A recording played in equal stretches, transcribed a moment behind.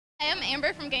Hi, I'm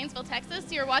Amber from Gainesville,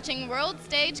 Texas. You're watching World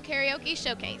Stage Karaoke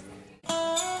Showcase.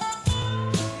 I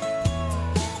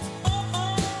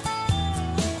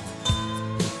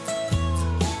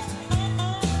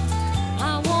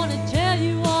want to tell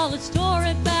you all a story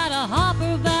about a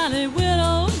Harper Valley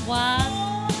widowed wife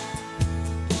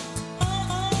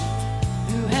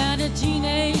who had a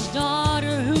teenage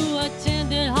daughter who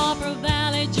attended Harper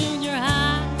Valley Junior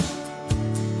High.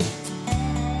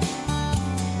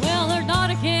 Well, her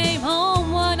daughter came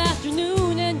home one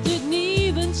afternoon and didn't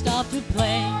even stop to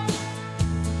play.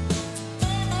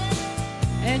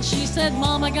 And she said,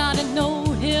 "Mom, I got a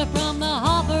note here from the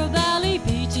Harper Valley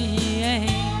PTA."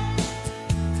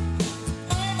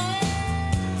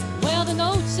 Well, the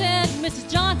note said,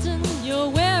 "Mrs. Johnson, you're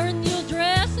wearing your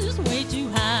dress is way too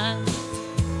high.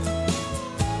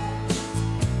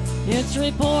 It's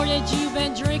reported you've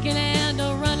been drinking and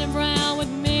running around with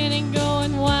men and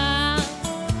going wild.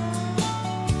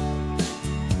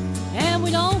 And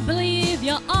we don't believe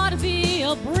you ought to be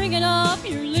bringing up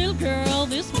your little girl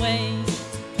this way.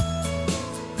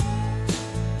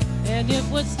 And it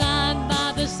was signed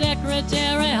by the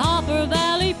secretary, Harper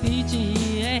Valley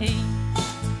PTA.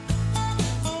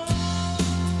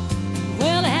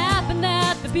 Well, it happened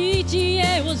that the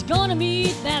PTA was gonna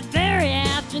meet that very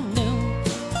afternoon,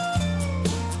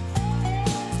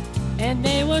 and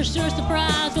they were sure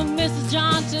surprised when Mrs.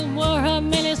 Johnson wore her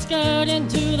miniskirt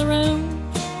into the room.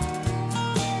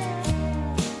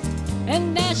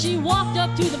 And as she walked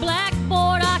up to the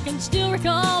blackboard, I can still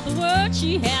recall the words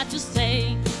she had to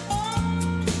say.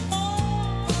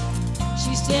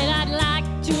 She said, "I'd like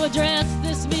to address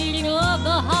this meeting of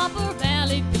the Harper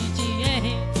Valley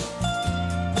PTA.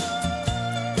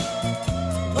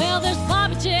 Well, there's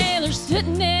Bobby Taylor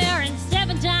sitting there, and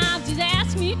 7 times he's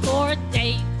asked me for a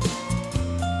date.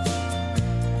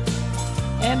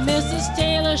 And Mrs.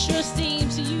 Taylor sure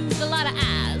seems to use a lot of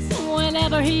eyes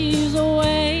whenever he's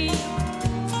away.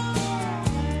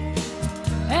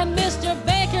 And Mr.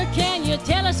 Baker, can you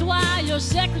tell us why your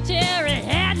secretary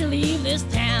had to leave this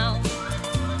town?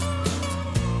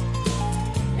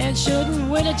 And shouldn't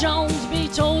Winnie Jones be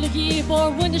told to keep her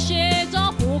window shades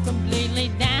off or completely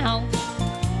down?"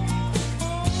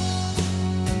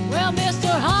 Well,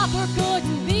 Mr. Harper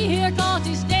couldn't be here 'cause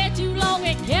he stayed too long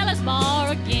at Kelly's Bar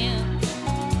again.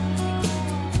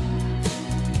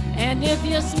 And if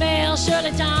you smell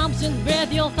Shirley Thompson's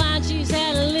breath, you'll find she's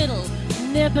had a little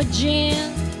nip of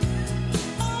gin.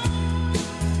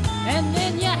 And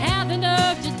then you have the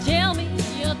nerve to tell me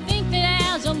you think that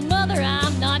as a mother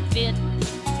I'm not fit.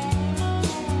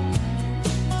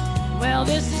 Well,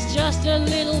 this is just a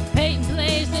little Peyton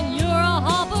place, and you're a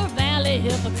Harper Valley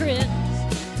hypocrite.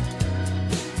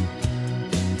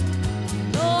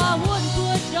 No, I wouldn't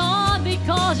put you on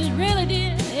because it really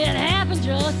did. It happened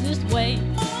just this way.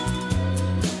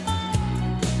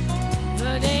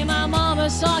 The day my mama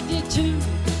socked it to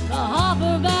the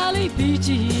Harper Valley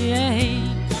PTA.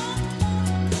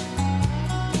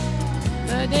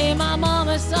 The day my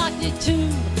mama socked it to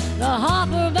the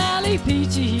Harper Valley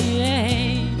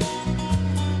PTA.